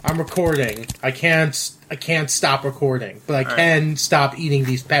I'm recording. I can't stop recording, but I can stop eating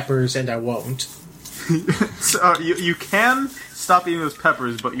these peppers, and I won't. So you can stop eating those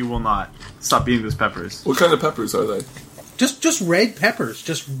peppers, but you will not stop eating those peppers. What kind of peppers are they? Just red peppers.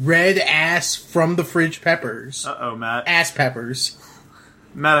 Just red ass from the fridge peppers. Uh-oh, Matt. Ass peppers.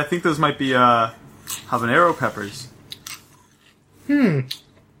 Matt, I think those might be habanero peppers. Well,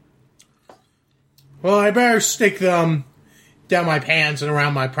 I better stick them down my pants and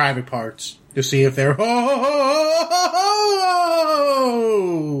around my private parts to see if they're... Oh!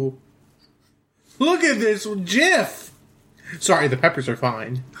 Look at this GIF! Sorry, the peppers are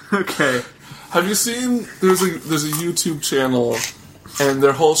fine. Okay. Have you seen... There's a YouTube channel, and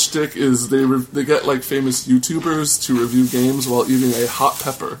their whole shtick is they get, like, famous YouTubers to review games while eating a hot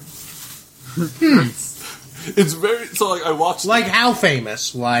pepper. It's very... So, like, I watched... Like how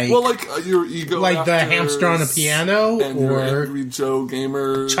famous? Like... Well, like, your ego like the hamster on a piano? And or your Angry Joe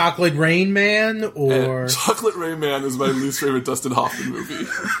Gamer... Chocolate Rain Man? Or... And Chocolate Rain Man is my least favorite Dustin Hoffman movie.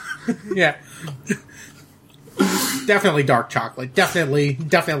 Yeah. Definitely dark chocolate. Definitely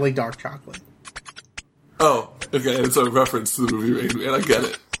dark chocolate. Oh, okay, it's a reference to the movie Rain Man, I get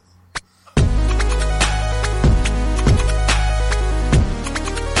it.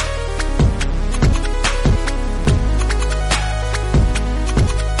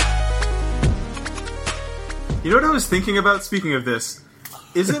 You know what I was thinking about, speaking of this?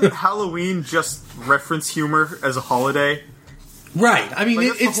 Isn't Halloween just reference humor as a holiday? Right. I mean,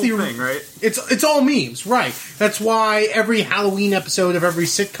 Like, it's the whole thing, right? It's all memes, right? That's why every Halloween episode of every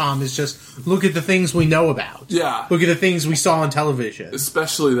sitcom is just look at the things we know about. Yeah. Look at the things we saw on television.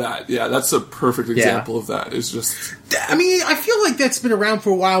 Especially that. Yeah, that's a perfect example of that. It's just... I mean, I feel like that's been around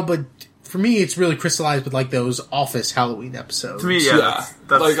for a while, but for me, it's really crystallized with like those Office Halloween episodes. To me, yeah.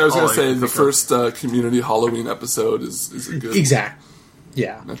 That's like I was going to say, the think first Community Halloween episode is a good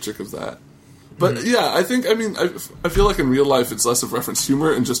metric of that. But yeah, I think, I mean, I feel like in real life it's less of reference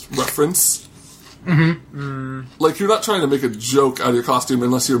humor and just reference. Like, you're not trying to make a joke out of your costume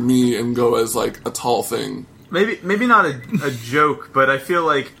unless you're me and go as, like, a tall thing. Maybe not a joke, but I feel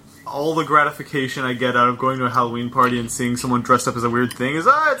like all the gratification I get out of going to a Halloween party and seeing someone dressed up as a weird thing is,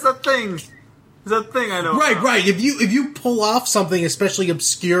 it's that thing. It's that thing I know. Right. If you pull off something especially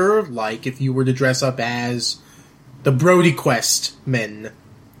obscure, like if you were to dress up as the Brody Quest men,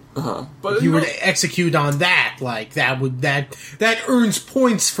 but if you were to execute on that, like that earns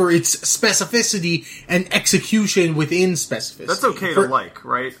points for its specificity and execution within specificity. That's okay to like,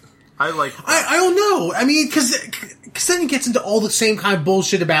 right? I like that. I don't know. I mean, because then it gets into all the same kind of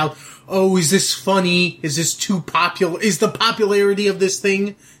bullshit about, oh, is this funny? Is this too popular? Is the popularity of this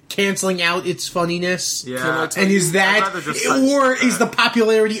thing canceling out its funniness? Yeah. And is that, or is the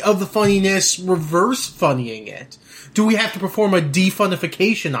popularity of the funniness reverse funnying it? Do we have to perform a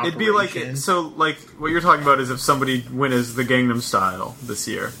defunification operation? It'd be like, so, like, what you're talking about is if somebody went as the Gangnam Style this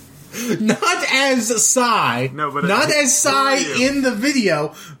year. Not as Psy. No, but not as Psy in the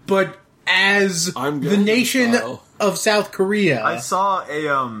video, but as the nation of South Korea. I saw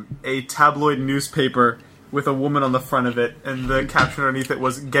a tabloid newspaper with a woman on the front of it, and the caption underneath it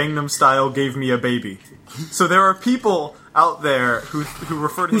was "Gangnam Style gave me a baby." So there are people out there who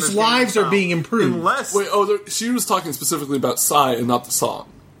refer to whose lives are being improved. Unless she was talking specifically about Psy and not the song.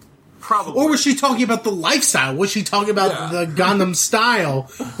 Probably. Or was she talking about the lifestyle? Was she talking about the Gangnam Style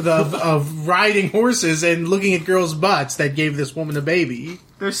of riding horses and looking at girls' butts that gave this woman a baby?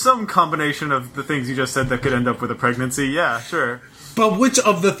 There's some combination of the things you just said that could end up with a pregnancy. Yeah, sure. But which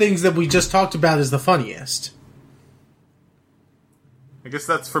of the things that we just talked about is the funniest? I guess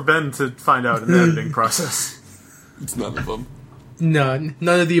that's for Ben to find out in the editing process. It's none of them. None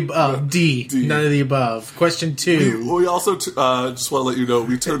of the above. D. None of the above. Question 2. We also just want to let you know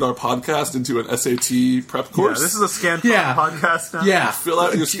we turned our podcast into an SAT prep course. Yeah, this is a Scantron podcast now. Yeah. Fill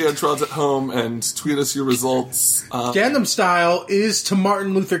out your Scantrons at home and tweet us your results. Gangnam Style is to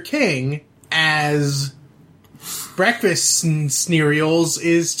Martin Luther King as breakfast cereals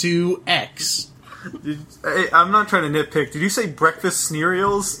is to X. I'm not trying to nitpick. Did you say breakfast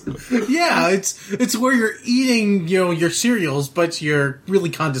cereals? Yeah, it's where you're eating, your cereals, but you're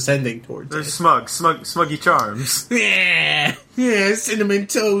really condescending towards They're it. smuggy charms. Yeah, cinnamon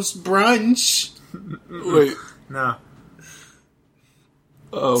toast brunch. Wait. No.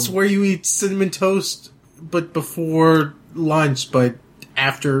 It's where you eat cinnamon toast, but before lunch, but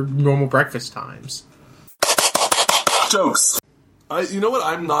after normal breakfast times. Jokes. You know what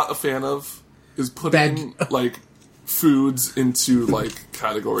I'm not a fan of? Is putting, like, foods into, like,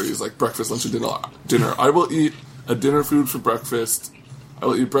 categories, like breakfast, lunch, and dinner. I will eat a dinner food for breakfast. I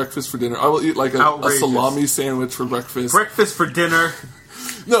will eat breakfast for dinner. I will eat, like, a salami sandwich for breakfast. Breakfast for dinner.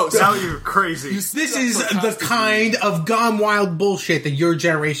 No, now you're crazy. This is the kind of gone wild bullshit that your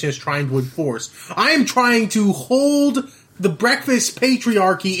generation is trying to enforce. I am trying to hold the breakfast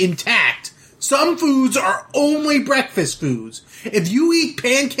patriarchy intact. Some foods are only breakfast foods. If you eat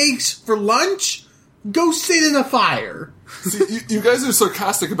pancakes for lunch, go sit in a fire. See, you guys are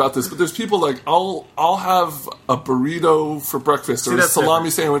sarcastic about this, but there's people like, I'll have a burrito for breakfast or a salami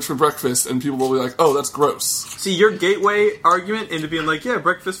sandwich for breakfast, and people will be like, oh, that's gross. See, your gateway argument into being like, yeah,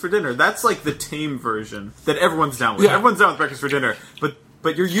 breakfast for dinner, that's like the tame version that everyone's down with. Yeah. Everyone's down with breakfast for dinner, but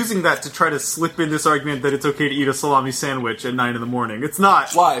you're using that to try to slip in this argument that it's okay to eat a salami sandwich at 9 a.m. It's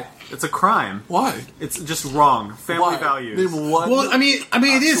not. Why? It's a crime. Why? It's just wrong. Family values. Well, I mean,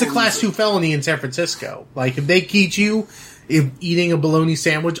 it is a Class 2 felony in San Francisco. Like, if they catch you eating a bologna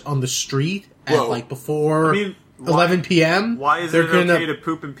sandwich on the street at, before 11 p.m., why is it okay to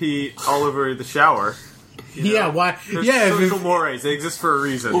poop and pee all over the shower? Yeah, why? There's social mores. They exist for a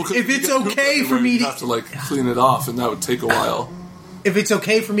reason. Well, if it's okay for me to... You have to, clean it off, and that would take a while. If it's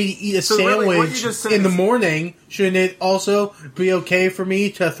okay for me to eat a sandwich in the morning, shouldn't it also be okay for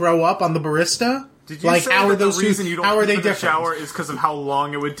me to throw up on the barista? Did you say that the reason you don't poop in the shower is because of how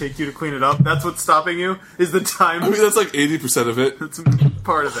long it would take you to clean it up? That's what's stopping you? Is the time? I mean, that's like 80% of it. That's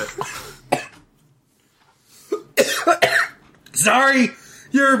part of it. Sorry,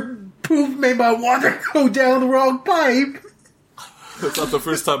 your poop made my water go down the wrong pipe. That's not the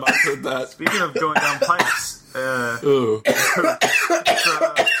first time I've heard that. Speaking of going down pipes...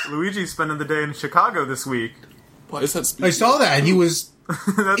 Luigi's spending the day in Chicago this week. Why is that? I saw that. He was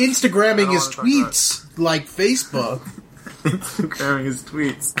Instagramming his tweets like Facebook. Instagramming his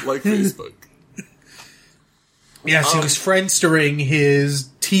tweets like Facebook. Yes, he was friendstering his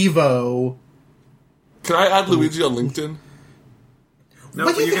TiVo. Can I add Luigi on LinkedIn? No,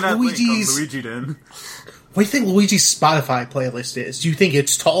 but you can add Luigi then. What do you think Luigi's Spotify playlist is? Do you think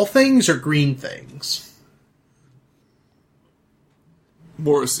it's tall things or green things?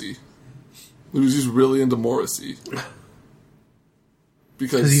 Morrissey. Luigi's really into Morrissey.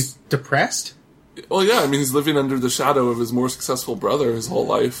 Because he's depressed? Well, yeah, I mean, he's living under the shadow of his more successful brother his whole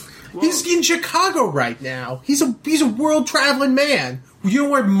life. Well, he's in Chicago right now. He's a world-traveling man. You know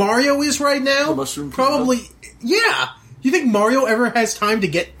where Mario is right now? The Mushroom Probably, Kingdom? Yeah. You think Mario ever has time to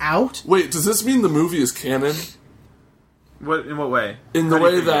get out? Wait, does this mean the movie is canon? In what way? In the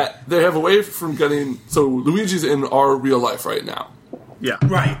way that they have a way from getting... So, Luigi's in our real life right now. Yeah.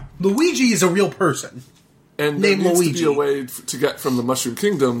 Right. Luigi is a real person. And there needs to be a way to get from the Mushroom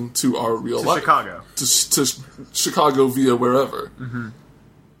Kingdom to our real life. Chicago. To Chicago via wherever. Mm-hmm.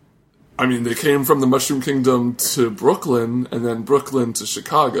 I mean, they came from the Mushroom Kingdom to Brooklyn, and then Brooklyn to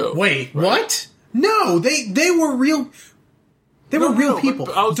Chicago. Wait, right? What? No, they were real... They were real people.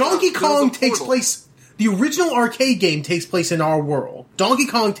 Donkey Kong takes place... The original arcade game takes place in our world. Donkey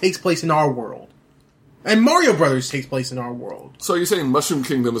Kong takes place in our world. And Mario Brothers takes place in our world. So you're saying Mushroom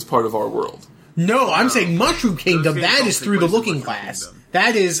Kingdom is part of our world? No, I'm saying Mushroom Kingdom, that is through the Looking Glass. Kingdom.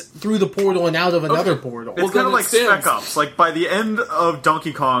 That is through the portal and out of another portal. It's kind of like Spec Ops. Like, by the end of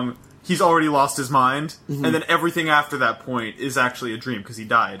Donkey Kong, he's already lost his mind, and then everything after that point is actually a dream, because he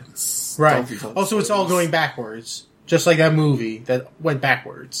died. Right. Also, it's all going backwards. Just like that movie that went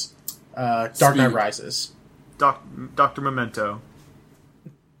backwards. Dark Knight Rises. Dr. Memento.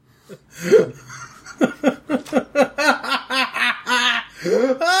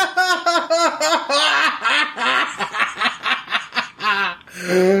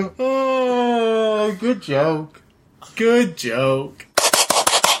 Oh, good joke. Good joke.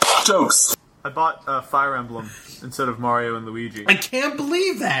 Jokes. I bought Fire Emblem instead of Mario and Luigi. I can't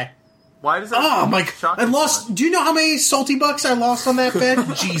believe that. Why does that? Oh my god! I lost. So do you know how many salty bucks I lost on that bet?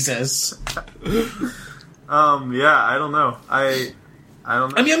 Jesus. Yeah, I don't know. I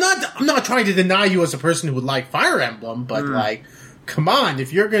don't know. I mean, I'm not trying to deny you as a person who would like Fire Emblem, but like, come on,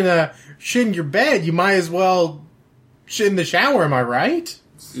 if you're gonna shit in your bed, you might as well shit in the shower. Am I right?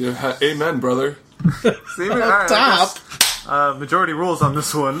 Yeah, amen, brother. See, right, top. Majority rules on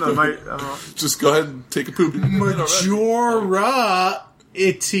this one. I don't know. Just go ahead and take a poop.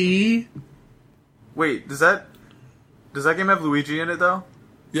 Itty. Wait, does that game have Luigi in it though?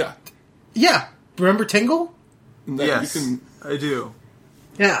 Yeah. Yeah. Remember Tingle? Yes, I do.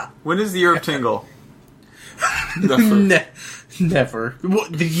 Yeah. When is the year of Tingle? Never. Never.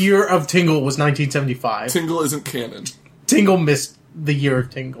 The year of Tingle was 1975. Tingle isn't canon. Tingle missed the year of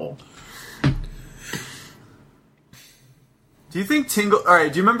Tingle. Do you think Tingle...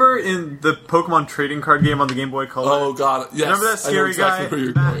 Alright, do you remember in the Pokemon trading card game on the Game Boy Color? Oh, God, yes. Remember that scary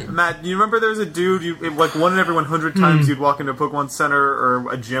guy? Matt, do you remember there was a dude, like one in every 100 times you'd walk into a Pokemon Center or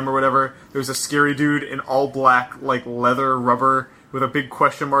a gym or whatever, there was a scary dude in all black, like leather, rubber, with a big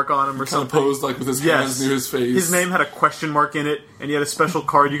question mark on him or something. Kind of posed like with his hands near his face. His name had a question mark in it, and he had a special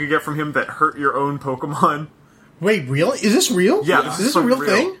card you could get from him that hurt your own Pokemon. Wait, really? Is this real? Yeah. Is this a real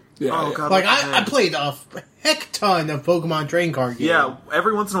thing? Yeah. Oh, God, like, I played a heck ton of Pokemon trading card games. Yeah,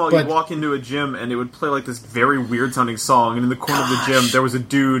 every once in a while you'd walk into a gym and it would play like this very weird sounding song, and in the corner of the gym there was a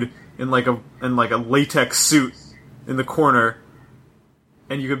dude in like a latex suit in the corner,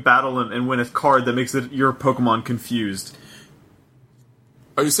 and you could battle him and win a card that makes your Pokemon confused.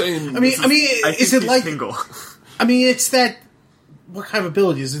 Are you saying? Is it like Tingle? I mean, it's that. What kind of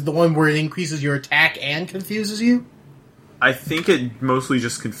ability is it? The one where it increases your attack and confuses you? I think it mostly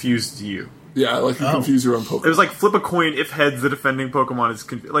just confused you. Yeah, like you confuse your own Pokemon. It was like flip a coin. If heads, the defending Pokemon is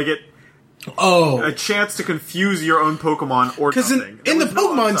like it. Oh, a chance to confuse your own Pokemon or something. Because in the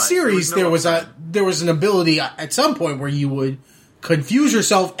Pokemon series, there was an ability at some point where you would confuse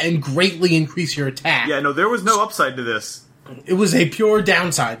yourself and greatly increase your attack. Yeah, no, there was no upside to this. It was a pure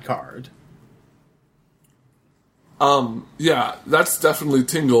downside card. Yeah, that's definitely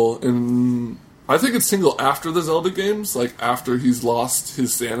Tingle, and I think it's Tingle after the Zelda games, like after he's lost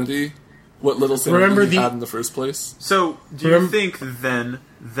his sanity, what little sanity he had in the first place. So, do you think then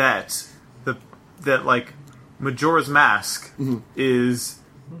that like Majora's Mask is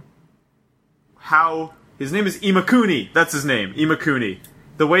how his name is Imakuni? That's his name, Imakuni.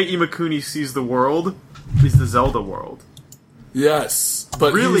 The way Imakuni sees the world is the Zelda world. Yes,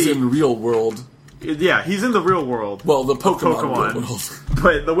 but really, he's in real world. Yeah, he's in the real world. Well, the Pokemon world.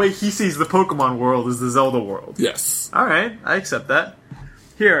 But the way he sees the Pokemon world is the Zelda world. Yes. Alright, I accept that.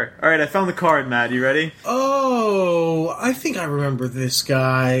 Here, alright, I found the card, Matt. You ready? Oh, I think I remember this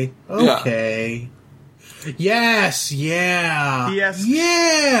guy. Okay. Yeah. Yes, yeah. He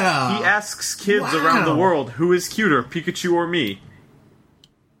asks kids around the world, who is cuter, Pikachu or me?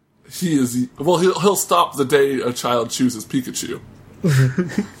 He is... Well, he'll stop the day a child chooses Pikachu.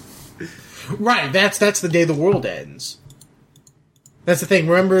 Right, that's the day the world ends. That's the thing.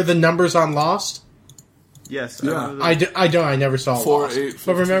 Remember the numbers on Lost? Yes. Yeah. I don't. I never saw 4, Lost. 8, 15,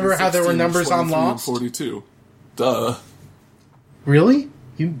 but remember 16, how there were numbers on Lost? 42. Duh. Really?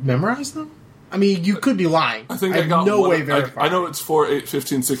 You memorized them? I mean, you could be lying. I think I got no way verified. I know it's 4, 8,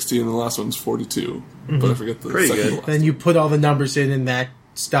 15, 16, and the last one's 42. But I forget the second one. Then you put all the numbers in, and that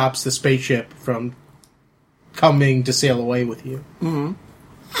stops the spaceship from coming to sail away with you.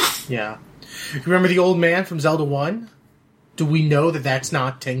 Mm-hmm. Yeah. Remember the old man from Zelda 1? Do we know that that's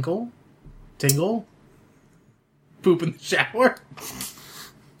not Tingle? Tingle? Poop in the shower?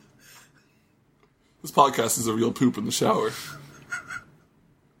 This podcast is a real poop in the shower.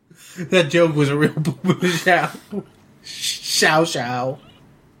 That joke was a real poop in the shower. Show.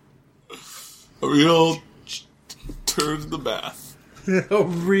 A real turd in the bath. A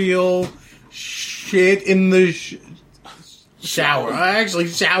real shit in the shower. Actually,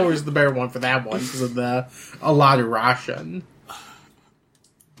 shower is the better one for that one because of a lot of Russian.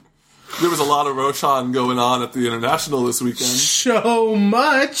 There was a lot of Roshan going on at the International this weekend. So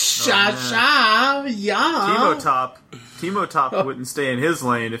much. Sha, yeah. Timo Top wouldn't stay in his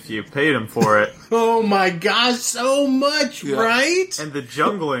lane if you paid him for it. Oh my gosh, so much, right? And the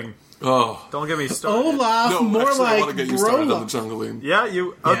jungling. Oh. Don't get me started. Olaf, no, more actually, like I want to get you started on the jungling. Yeah,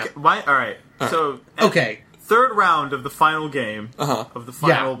 you... Okay, yeah. Alright. So... Okay. Third round of the final game of the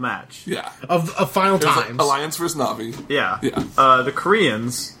final match. Yeah. Of final times. Alliance versus Na'Vi. Yeah. Yeah. The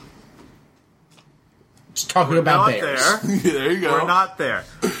Koreans... Just talking about theirs. Yeah, there you go. We're not there.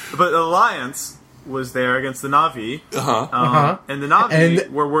 But the Alliance was there against the Na'vi. And the Na'vi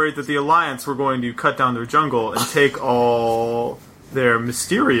were worried that the Alliance were going to cut down their jungle and take all their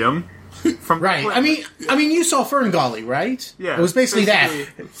Mysterium from right. I mean, you saw Ferngully, right? Yeah. It was basically that.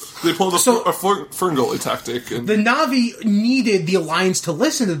 They pulled a Ferngully tactic. And the Na'vi needed the Alliance to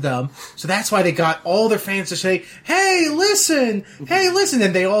listen to them, so that's why they got all their fans to say, "Hey, listen! Hey, listen!"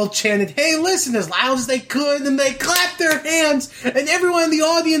 And they all chanted, "Hey, listen!" as loud as they could, and they clapped their hands, and everyone in the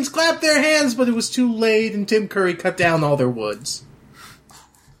audience clapped their hands, but it was too late, and Tim Curry cut down all their woods.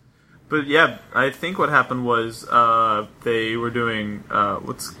 But yeah, I think what happened was they were doing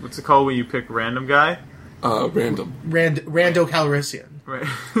what's it called when you pick random guy? Random. Rando Calrissian. Right.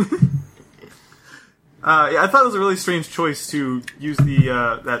 Yeah, I thought it was a really strange choice to use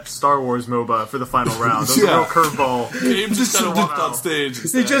that Star Wars MOBA for the final round. It was a real curveball. Gabe just kind of walked on stage.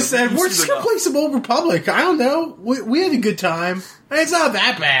 They just said, "We're just gonna play some Old Republic." I don't know. We had a good time. It's not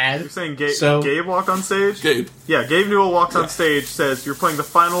that bad. You're saying Gabe walked on stage? Gabe. Yeah, Gabe Newell walks on stage, says, "You're playing the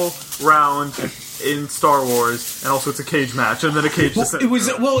final round in Star Wars, and also it's a cage match, and then a cage descent. It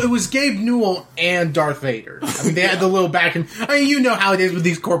was Gabe Newell and Darth Vader. I mean, they had the little back and... I mean, you know how it is with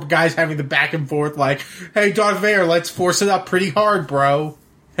these corporate guys having the back and forth, like, hey, Darth Vader, let's force it up pretty hard, bro.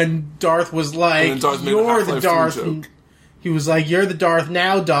 And Darth was like, you're the Darth... He was like, you're the Darth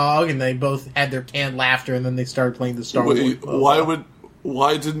now, dog. And they both had their canned laughter, and then they started playing the Star Wars.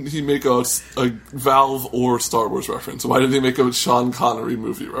 Why didn't he make a Valve or Star Wars reference? Why did he make a Sean Connery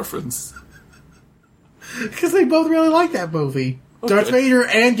movie reference? Because they both really like that movie. Okay. Darth Vader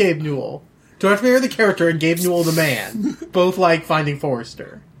and Gabe Newell. Darth Vader the character and Gabe Newell the man. Both like Finding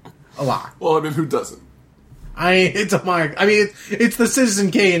Forrester. A lot. Well, I mean, who doesn't? It's the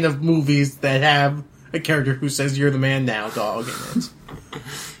Citizen Kane of movies that have a character who says, you're the man now, dog, in it.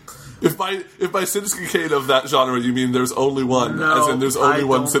 If by Citizen Kane of that genre you mean there's only one, as in there's only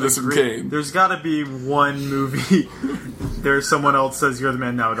one Citizen Kane. There's gotta be one movie there's someone else says you're the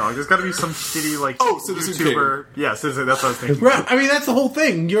man now, dog. There's gotta be some shitty, like, Citizen YouTuber. Kane. Yeah, Citizen, that's what I was thinking. Right, I mean, that's the whole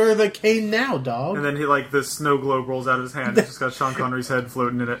thing. You're the Kane now, dog. And then he, like, the snow globe rolls out of his hand. It's just got Sean Connery's head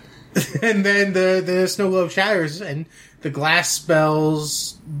floating in it. And then the snow globe shatters, and the glass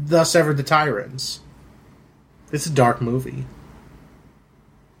spells, thus ever the tyrants. It's a dark movie.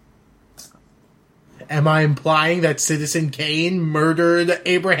 Am I implying that Citizen Kane murdered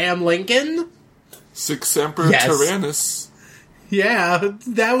Abraham Lincoln? Sic Semper Tyrannis. Yeah,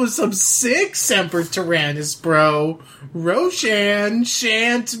 that was some sick Semper Tyrannis, bro. Roshan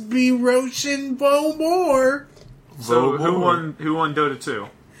shan't be Roshan no more. So who won Dota 2?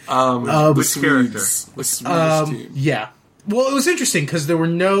 Which character? The Swedish team. Yeah. Well, it was interesting because there were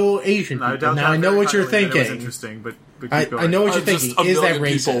no Asian people. Now I know what you're thinking. It was interesting, but I know what you're thinking. Is that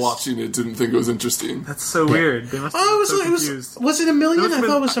racist? People watching it didn't think it was interesting. That's so weird. They must have been so confused. Was it a million? I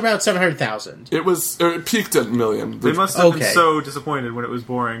thought it was about 700,000. It peaked at a million. They must have been so disappointed when it was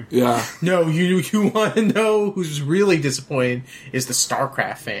boring. Yeah. No, you want to know who's really disappointed is the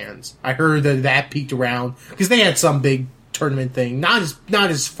StarCraft fans. I heard that peaked around because they had some big tournament thing, not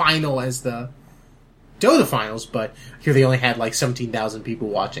as final as the Dota finals, but here they only had like 17,000 people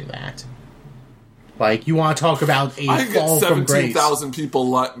watching that. Like, you want to talk about a I fall get from grace. 17,000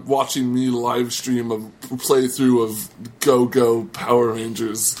 people watching me live stream a playthrough of Go-Go Power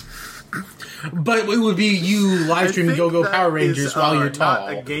Rangers. But it would be you live streaming Go-Go Power Rangers while you're tall.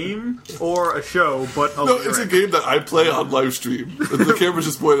 Not a game or a show, but No, it's a game that I play on live stream. The camera's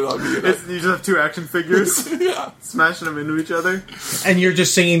just pointed on me. You just have two action figures? Yeah. Smashing them into each other? And you're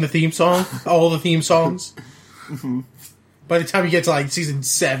just singing the theme song? All the theme songs? Mm-hmm. By the time you get to, like, season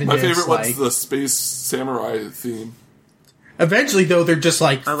 7, my favorite one's the Space Samurai theme. Eventually, though, they're just,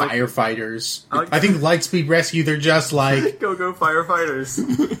 like, firefighters. I think Lightspeed Rescue, they're just, like... Go-Go Firefighters.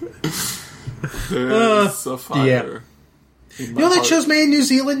 There's a fire. Yeah. You know that show's made in New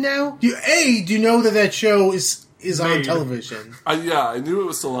Zealand now? Do you know that show is on television? Yeah, I knew it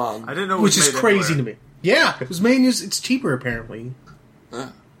was still on. I didn't know it was made Which is crazy anywhere. to me. Yeah, it was made in It's cheaper, apparently.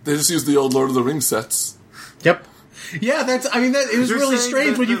 They just used the old Lord of the Rings sets. Yep. Yeah, it was really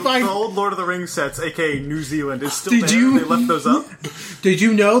strange when you find... The old Lord of the Rings sets, a.k.a. New Zealand, is still there. They left those up? Did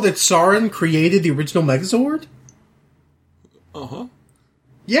you know that Sauron created the original Megazord? Uh-huh.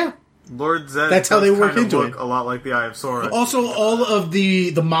 Yeah. Lord Zed That's how they work into it. A lot like the Eye of Sauron. Also, all of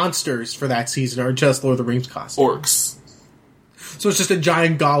the monsters for that season are just Lord of the Rings costumes. Orcs. So it's just a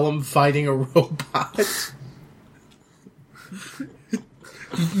giant golem fighting a robot.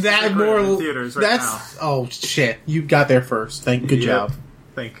 That more theaters right that's now. Oh shit! You got there first. Good job.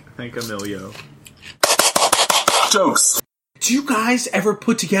 Thank Emilio. Jokes. Do you guys ever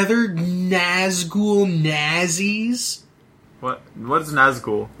put together Nazgul Nazis? What is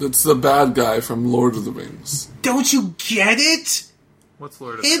Nazgul? It's the bad guy from Lord of the Rings. Don't you get it? What's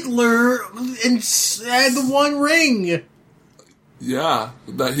Lord of Hitler and had the One Ring. Yeah,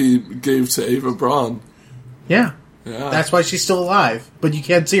 that he gave to Ava Braun. Yeah. Yeah. That's why she's still alive. But you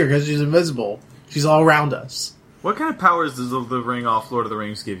can't see her because she's invisible. She's all around us. What kind of powers does the ring off Lord of the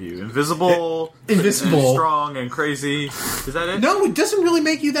Rings give you? Invisible? Invisible. And strong and crazy? Is that it? No, it doesn't really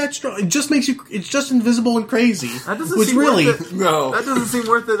make you that strong. It just makes you... It's just invisible and crazy. That doesn't seem worth it. No. That doesn't seem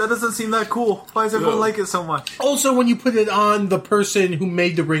worth it. That doesn't seem that cool. Why does everyone like it so much? Also, when you put it on, the person who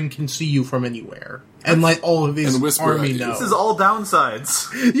made the ring can see you from anywhere. And like all of his army knows. This is all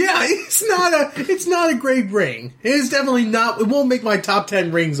downsides. Yeah, it's not a great ring. It is definitely not. It won't make my top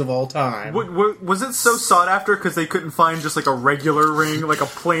 10 rings of all time. Was it so sought after because they couldn't find just like a regular ring, like a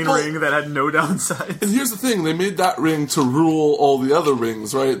plain ring that had no downsides? And here's the thing: they made that ring to rule all the other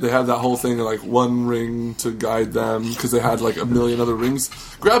rings, right? They had that whole thing of like one ring to guide them because they had like a million other rings.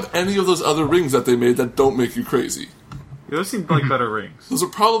 Grab any of those other rings that they made that don't make you crazy. Those seem like better rings. Those are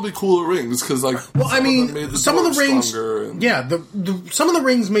probably cooler rings because, like, some of the rings, and... some of the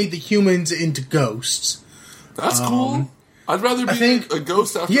rings made the humans into ghosts. That's cool. I'd rather be a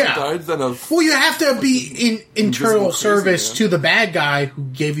ghost after I died than a... Well, you have to be in internal service to the bad guy who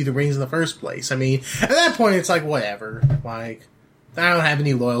gave you the rings in the first place. I mean, at that point, it's like, whatever. Like, I don't have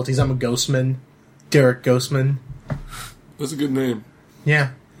any loyalties. I'm a ghostman. Derek Ghostman. That's a good name. Yeah.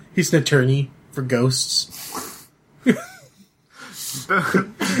 He's an attorney for ghosts.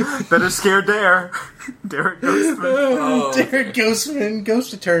 Better scare Dare. Derek Ghostman. Oh. Derek Ghostman,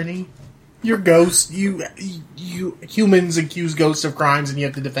 ghost attorney. You're ghosts. You humans accuse ghosts of crimes, and you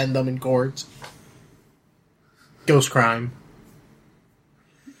have to defend them in court. Ghost crime.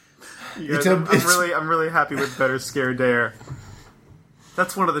 Guys, I'm really happy with Better Scare Dare.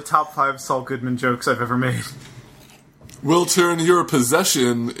 That's one of the top 5 Saul Goodman jokes I've ever made. We'll turn your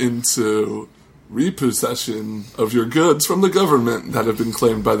possession into repossession of your goods from the government that have been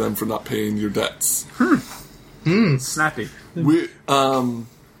claimed by them for not paying your debts. Snappy. Boo!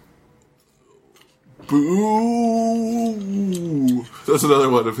 That's another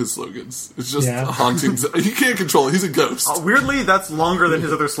one of his slogans. It's just haunting. He can't control it. He's a ghost. Weirdly, that's longer than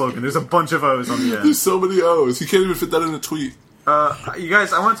his other slogan. There's a bunch of O's on the end. There's so many O's. He can't even fit that in a tweet. You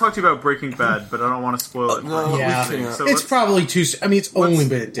guys, I want to talk to you about Breaking Bad, but I don't want to spoil it. No, we can't. So it's probably too... I mean, it's only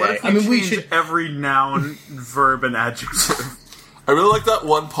been a day. What if we should every noun, verb, and adjective? I really like that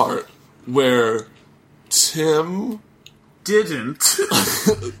one part where Tim... didn't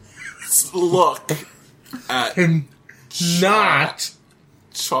look at... not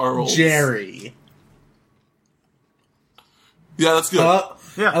Charles. Jerry. Yeah, that's good.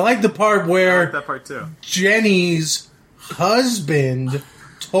 I like the part where... I like that part, too. Jenny's husband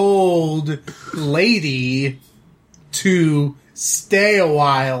told Lady to stay a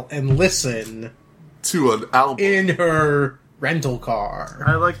while and listen to an album in her rental car.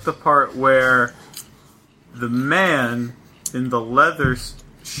 I like the part where the man in the leather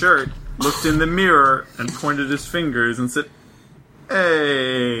shirt looked in the mirror and pointed his fingers and said,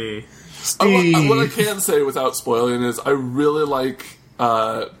 "Hey." What I can say without spoiling is I really like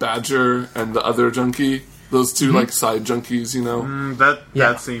Badger and the other junkie. Those two, like, side junkies, you know?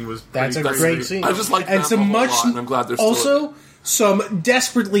 That scene was That's a great scene. I just like them a whole lot, and I'm glad they're still... Also, some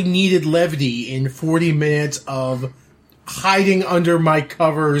desperately needed levity in 40 minutes of hiding under my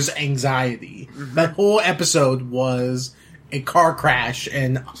covers anxiety. Mm-hmm. That whole episode was a car crash,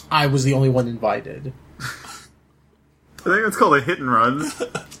 and I was the only one invited. I think that's called a hit and run.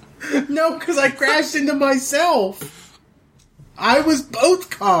 No, because I crashed into myself. I was both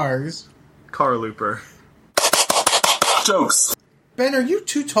cars. Car looper. Jokes. Ben, are you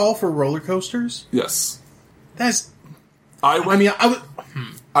too tall for roller coasters? Yes. I would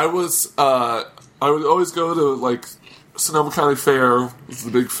always go to, like, Sonoma County Fair. It's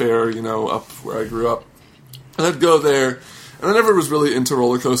the big fair, you know, up where I grew up. And I'd go there, and I never was really into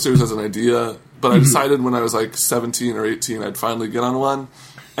roller coasters as an idea, but I decided when I was, like, 17 or 18, I'd finally get on one.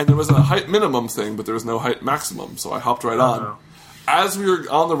 And there was a height minimum thing, but there was no height maximum, so I hopped right on. No. As we were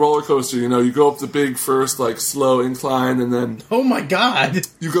on the roller coaster, you know, you go up the big first, like, slow incline, and then... Oh my god!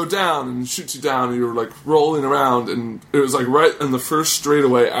 You go down, and it shoots you down, and you're, like, rolling around, and it was, like, right in the first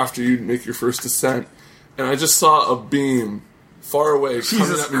straightaway after you make your first descent. And I just saw a beam far away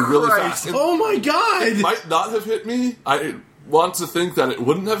coming at me really fast. And oh my god! It might not have hit me. I want to think that it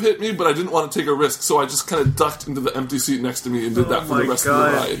wouldn't have hit me, but I didn't want to take a risk, so I just kind of ducked into the empty seat next to me and did that for the rest of the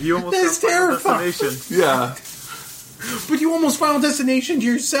ride. You almost That's terrifying. Yeah. But you almost found destination to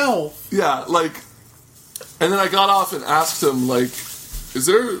yourself. Yeah, like... And then I got off and asked him, like, is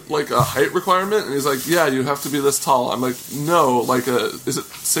there, like, a height requirement? And he's like, yeah, you have to be this tall. I'm like, no, like, is it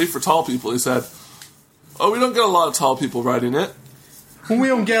safe for tall people? He said, oh, we don't get a lot of tall people riding it. We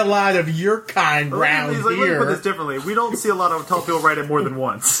don't get a lot of your kind around here. Let me put this differently. We don't see a lot of tall people ride it more than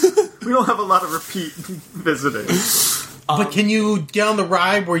once. We don't have a lot of repeat visiting. But can you get on the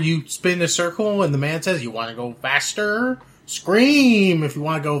ride where you spin in a circle and the man says, you want to go faster? Scream if you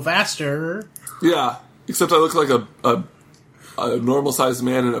want to go faster. Yeah, except I look like a normal-sized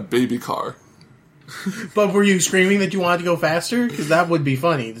man in a baby car. But were you screaming that you wanted to go faster? Because that would be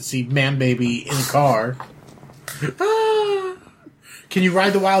funny to see man-baby in a car. Can you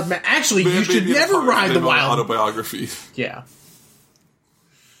ride the wild man? Actually, you should never ride the wild... Autobiography. Yeah.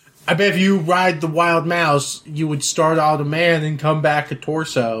 I bet if you ride the wild mouse, you would start out a man and come back a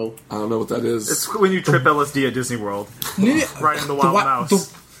torso. I don't know what that is. It's when you trip LSD at Disney World. Riding the wild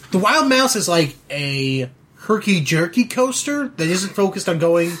mouse. The wild mouse is like a herky-jerky coaster that isn't focused on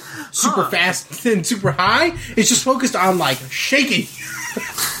going super fast and super high. It's just focused on, like, shaking.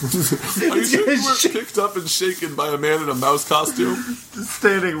 Are you sure you were picked up and shaken by a man in a mouse costume? Just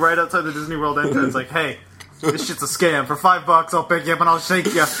standing right outside the Disney World entrance, like, hey, this shit's a scam. For $5, I'll pick you up and I'll shake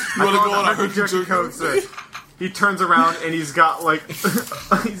you. You want to go on a herky-jerky coaster? He turns around and he's got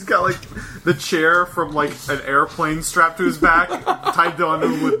the chair from like an airplane strapped to his back, tied on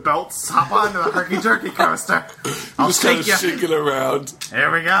him with belts. Hop on to the herky-jerky coaster. I'll just take you. Shaking around.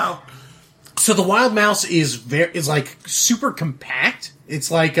 There we go. So the wild mouse is like super compact. It's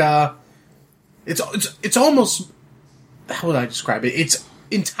like it's almost, how would I describe it? It's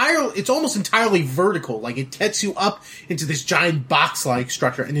almost entirely vertical. Like it takes you up into this giant box-like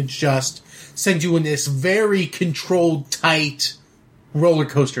structure, and it just sends you in this very controlled, tight roller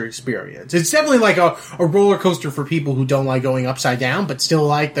coaster experience. It's definitely like a roller coaster for people who don't like going upside down, but still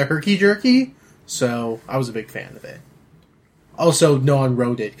like the herky-jerky. So I was a big fan of it. Also, no one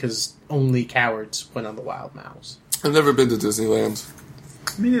rode it because only cowards went on the wild mouse. I've never been to Disneyland.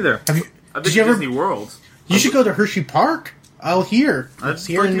 Me neither. I've been to Disney World. You should go to Hershey Park. I'd like to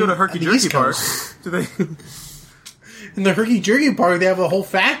go to Herky-Jerky Park. Do they? In the Herky-Jerky Park, they have a whole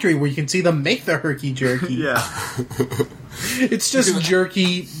factory where you can see them make the Herky-Jerky. Yeah. It's just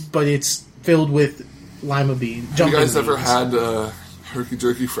jerky, but it's filled with lima bean. Have you guys ever had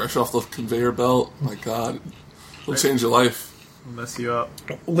Herky-Jerky fresh off the conveyor belt? My God. It'll change your life. It'll mess you up.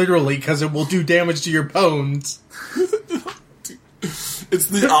 Literally, because it will do damage to your bones. It's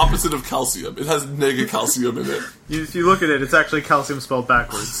the opposite of calcium. It has negative calcium in it. If you look at it, it's actually calcium spelled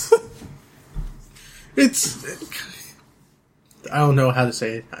backwards. I don't know how to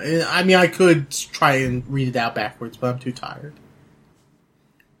say it. I mean, I could try and read it out backwards, but I'm too tired.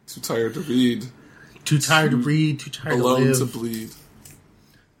 Too tired to read. Too tired to read, too tired to live. Alone to bleed.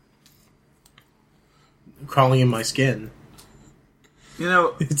 Crawling in my skin. You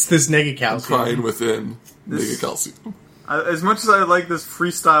know... It's this negative calcium. Crying within negative calcium. As much as I like this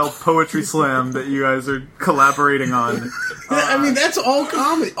freestyle poetry slam that you guys are collaborating on... I mean, that's all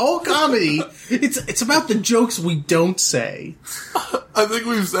comedy. All comedy. It's about the jokes we don't say. I think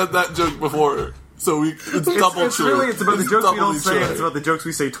we've said that joke before, so it's double true. Really, it's about the jokes we don't say, and it's about the jokes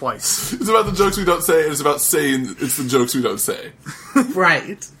we say twice. It's about the jokes we don't say, and it's about saying it's the jokes we don't say.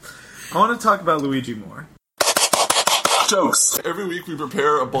 Right. I want to talk about Luigi more. Jokes. Every week we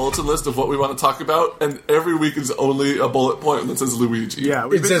prepare a bulletin list of what we want to talk about, and every week is only a bullet point that says Luigi. Yeah,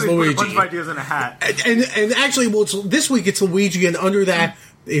 we basically put a bunch of ideas in a hat. And actually, this week it's Luigi, and under that,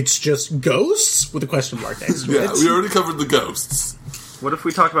 it's just ghosts with a question mark next to it. Yeah, we already covered the ghosts. What if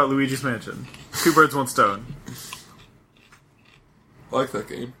we talk about Luigi's Mansion? 2 birds, 1 stone. I like that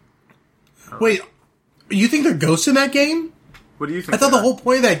game. Wait, you think there are ghosts in that game? What do you think? I thought the whole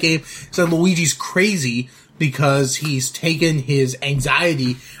point of that game is that Luigi's crazy because he's taken his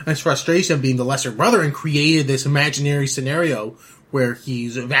anxiety and his frustration of being the lesser brother and created this imaginary scenario where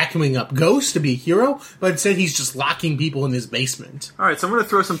he's vacuuming up ghosts to be a hero, but instead he's just locking people in his basement. Alright, so I'm going to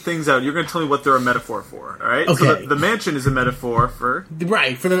throw some things out. You're going to tell me what they're a metaphor for, alright? Okay. So the mansion is a metaphor for...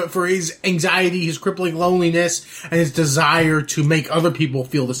 Right, for his anxiety, his crippling loneliness, and his desire to make other people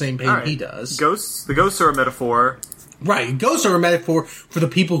feel the same pain he does. The ghosts are a metaphor... Right, ghosts are a metaphor for the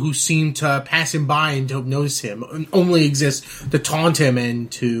people who seem to pass him by and don't notice him, and only exist to taunt him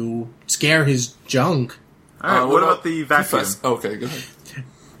and to scare his junk. Alright, what about the vacuum? Okay, go ahead.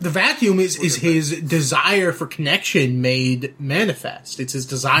 The vacuum is his desire for connection made manifest. It's his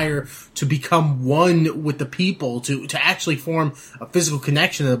desire to become one with the people, to actually form a physical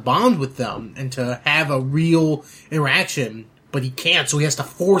connection and a bond with them, and to have a real interaction. But he can't, so he has to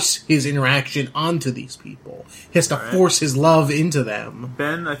force his interaction onto these people. He has to force his love into them.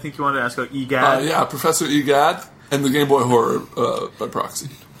 Ben, I think you wanted to ask about EGAD. Yeah, Professor EGAD and the Game Boy Horror by proxy.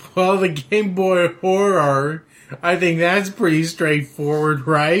 Well, the Game Boy Horror, I think that's pretty straightforward,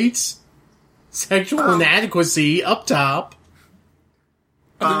 right? Sexual inadequacy up top.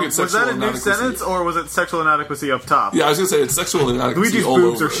 I think it's was sexual that a new sentence, or was it sexual inadequacy up top? Yeah, I was going to say it's sexual inadequacy Luigi's all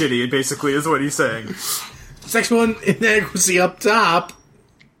boobs over. are shitty, basically, is what he's saying. Sexual inadequacy up top.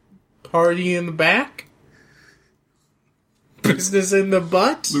 Party in the back. Business in the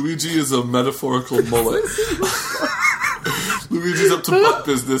butt. Luigi is a metaphorical mullet. Luigi's up to butt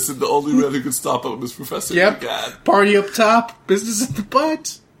business, and the only man who can stop him is Professor EGAD. Party up top, business in the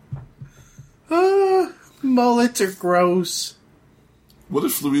butt. Mullets are gross. What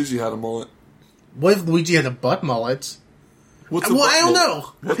if Luigi had a mullet? What if Luigi had a butt mullet? What's a well, butt I don't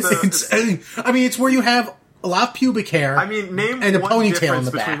mullet? know. It's where you have a lot of pubic hair. I mean, name and a one ponytail difference in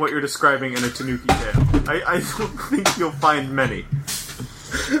the between back. what you're describing and a tanuki tail. I don't think you'll find many.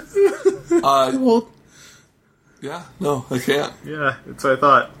 Well, yeah, no, I can't. Yeah, that's what I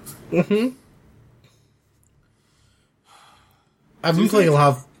thought. Mm-hmm. I've been playing a lot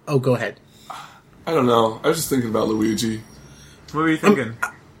of... Oh, go ahead. I don't know. I was just thinking about Luigi. What were you thinking?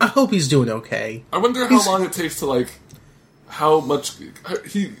 I hope he's doing okay. I wonder how long it takes to, like... How much...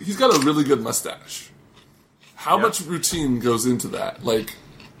 He's got a really good mustache. How much routine goes into that? Like...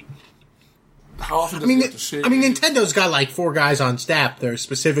 How often does he have to shave? I mean, Nintendo's got, like, 4 guys on staff that are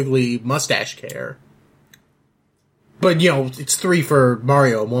specifically mustache care. But, it's 3 for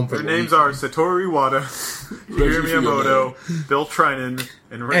Mario and 1 for Their names are Satoru Iwata, Shigeru Miyamoto, Bill Trinan,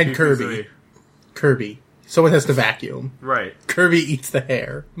 and Kirby. Kirby. Someone has to vacuum. Right. Kirby eats the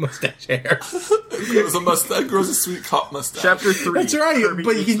hair. Mustache hair. grows a sweet cop mustache. Chapter 3. That's right, Kirby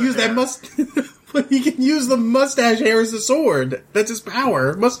but you can use that but he can use the mustache hair as a sword. That's his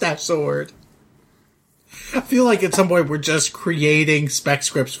power. Mustache sword. I feel like at some point we're just creating spec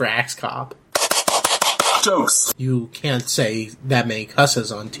scripts for Axe Cop. Jokes. You can't say that many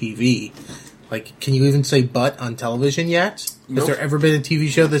cusses on TV. Like, can you even say butt on television yet? Nope. Has there ever been a TV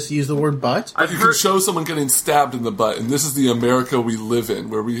show that's used the word butt? You can show someone getting stabbed in the butt, and this is the America we live in,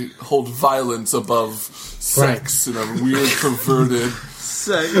 where we hold violence above sex in a weird, perverted...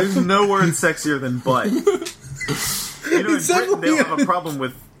 There's no word sexier than butt. In Britain, they have a problem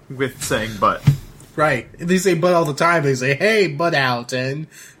with saying butt. Right. They say butt all the time. They say, hey, butt out, and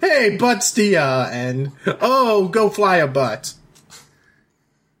hey, buttstia, and oh, go fly a butt.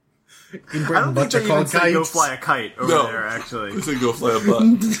 In Britain, I don't butts think are they even called say kites. go fly a kite over there, actually. They say go fly a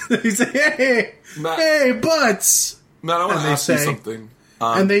butt. They say, hey, butts! Matt, I want to ask you something.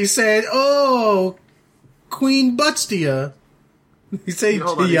 And they said, oh, Queen Buttstia. They say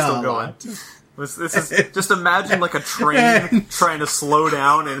Tia a lot. This is just imagine like a train trying to slow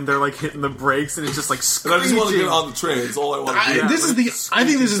down and they're like hitting the brakes and it's just like screeching. And I just want to get on the train. It's all I want to do. I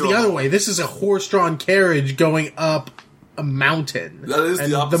think this is the other way. This is a horse-drawn carriage going up a mountain. That is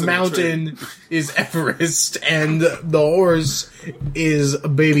the opposite. The mountain is Everest, and the horse is a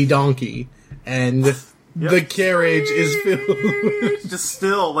baby donkey, and the carriage is filled. Just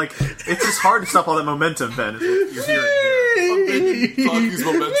still like it's just hard to stop all that momentum. Ben, is what you're hearing here. Donkey's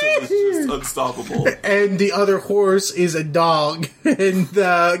momentum is just unstoppable. And the other horse is a dog, and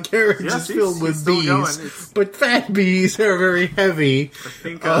the carriage is filled with bees. But fat bees are very heavy. I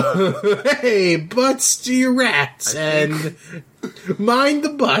think, hey, butts to your rats, and mind the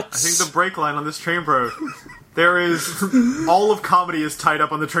butts. I think the brake line on this train broke. There is... all of comedy is tied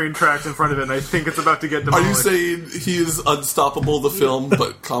up on the train tracks in front of it, and I think it's about to get demolished. Are you saying he is Unstoppable, the film,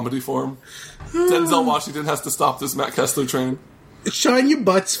 but comedy form? Denzel Washington has to stop this Matt Kessler train? Shine your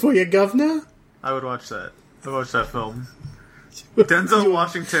butts for you, governor. I would watch that. I'd watch that film. Denzel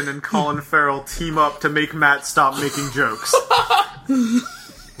Washington and Colin Farrell team up to make Matt stop making jokes.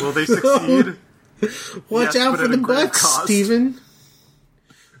 Will they succeed? Watch out for the butts, Steven.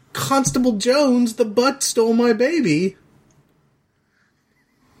 Constable Jones, the butt stole my baby.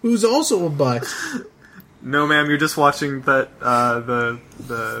 Who's also a butt. No, ma'am, you're just watching that the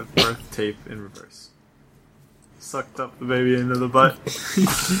birth tape in reverse. Sucked up the baby into the butt. I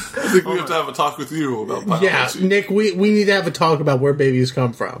think we have to have a talk with you about biology. Yeah, Nick, we need to have a talk about where babies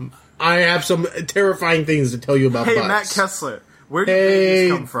come from. I have some terrifying things to tell you about butts. Hey, Matt Kessler, where do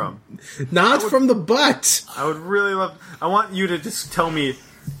babies come from? Not from the butt. I would really love... I want you to just tell me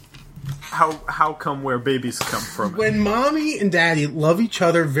how come where babies come from. When mommy and daddy love each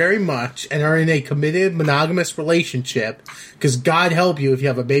other very much and are in a committed monogamous relationship, because God help you if you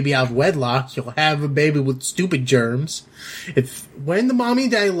have a baby out of wedlock, you'll have a baby with stupid germs. When the mommy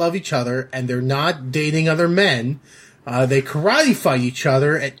and daddy love each other and they're not dating other men, they karate fight each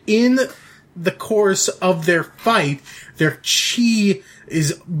other, and in the course of their fight, their chi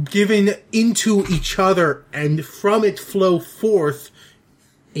is given into each other, and from it flow forth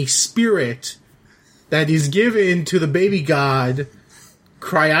a spirit that is given to the baby god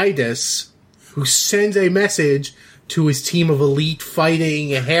Cryitis, who sends a message to his team of elite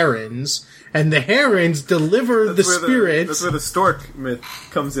fighting herons, and the herons deliver the spirit. That's where the stork myth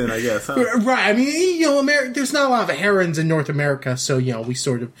comes in, I guess. Huh? Right. I mean, there's not a lot of herons in North America, so, we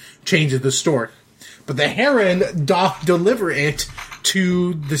sort of change the stork. But the heron doth deliver it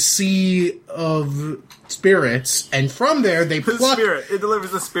to the sea of spirits, and from there they pluck... It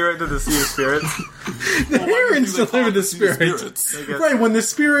delivers the spirit to the sea of spirits. The herons deliver the spirits. Right, when the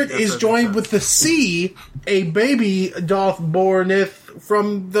spirit is joined with the sea, a baby doth borneth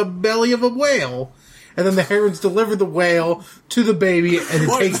from the belly of a whale. And then the herons deliver the whale to the baby, and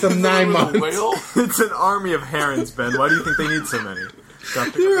it takes them 9 months. It's an army of herons, Ben. Why do you think they need so many?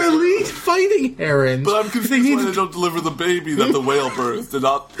 They're elite fighting herons. But I'm confused why they don't deliver the baby that the whale birthed and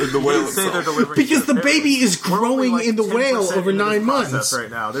not in the whale itself. Because the baby is growing in the whale over 9 months. Right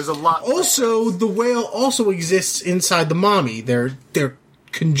now, there's a lot. Also, the whale also exists inside the mommy. They're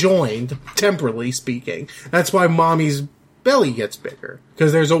conjoined, temporally speaking. That's why mommy's belly gets bigger,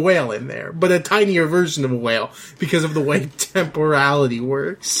 because there's a whale in there, but a tinier version of a whale because of the way temporality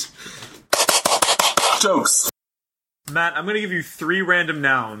works. Jokes. Matt, I'm going to give you 3 random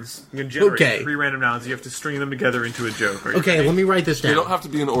nouns. I'm going to generate 3 random nouns. You have to string them together into a joke. Okay, let me write this down. They don't have to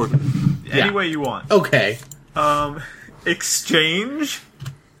be in order. Any way you want. Okay. Exchange.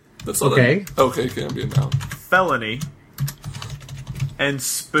 That's not okay, can be a noun. Felony. And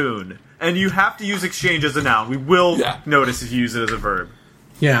spoon. And you have to use exchange as a noun. We will notice if you use it as a verb.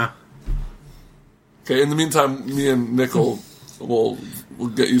 Yeah. Okay, in the meantime, me and Nickel will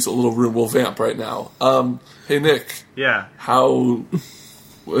get you a little room. We'll vamp right now. Hey, Nick. Yeah. How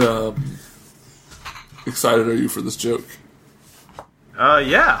excited are you for this joke?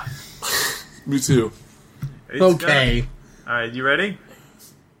 Yeah. Me too. Okay. Alright, you ready?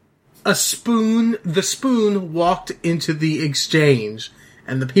 The spoon walked into the exchange,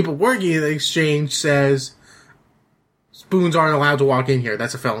 and the people working at the exchange says, spoons aren't allowed to walk in here.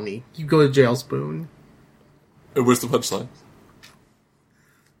 That's a felony. You go to jail, spoon. And where's the punchline?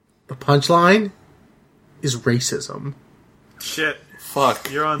 The punchline is racism. Shit.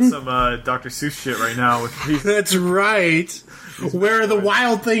 Fuck. You're on some Dr. Seuss shit right now. That's right. Where are the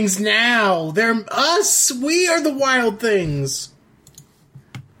wild things now? They're us. We are the wild things.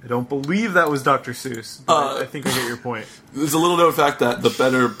 I don't believe that was Dr. Seuss, but I think I get your point. There's a little known fact that the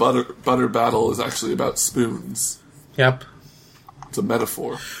better butter battle is actually about spoons. Yep. It's a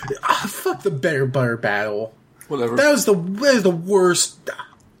metaphor. Fuck the better butter battle. Whatever. That was the worst.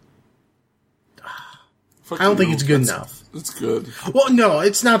 I don't think it's good enough. It's good. Well, no,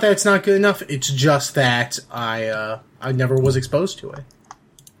 it's not that it's not good enough. It's just that I never was exposed to it.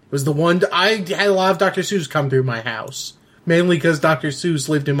 It was the one... I had a lot of Dr. Seuss come through my house. Mainly because Dr. Seuss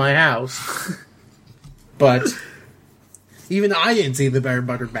lived in my house. But even I didn't see the better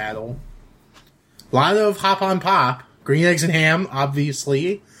butter battle. A lot of hop on pop. Green eggs and ham,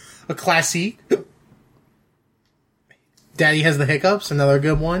 obviously. A classic. Daddy has the hiccups, another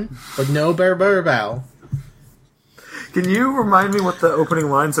good one. But no better butter battle. Can you remind me what the opening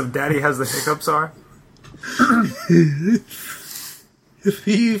lines of Daddy Has the Hiccups are?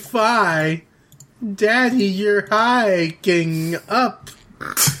 Fee-fi, Daddy, you're hiking up.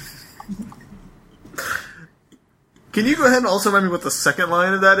 Can you go ahead and also remind me what the second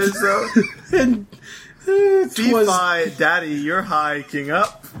line of that is, though? Fee-fi, Daddy, you're hiking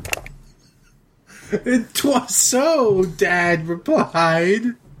up. 'Twas so, Dad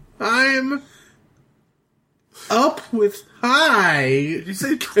replied. I'm... up with high. Did you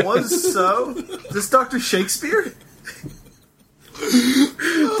say 'twas so? Is this Dr. Shakespeare?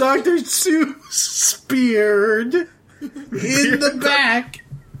 Dr. Seuss speared in the back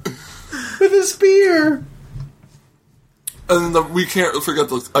with a spear. And then we can't forget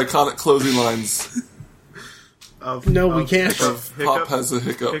the iconic closing lines. We can't. Pop has a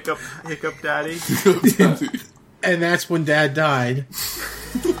hiccup. Hiccup, Daddy. Hiccup, Daddy. And that's when Dad died.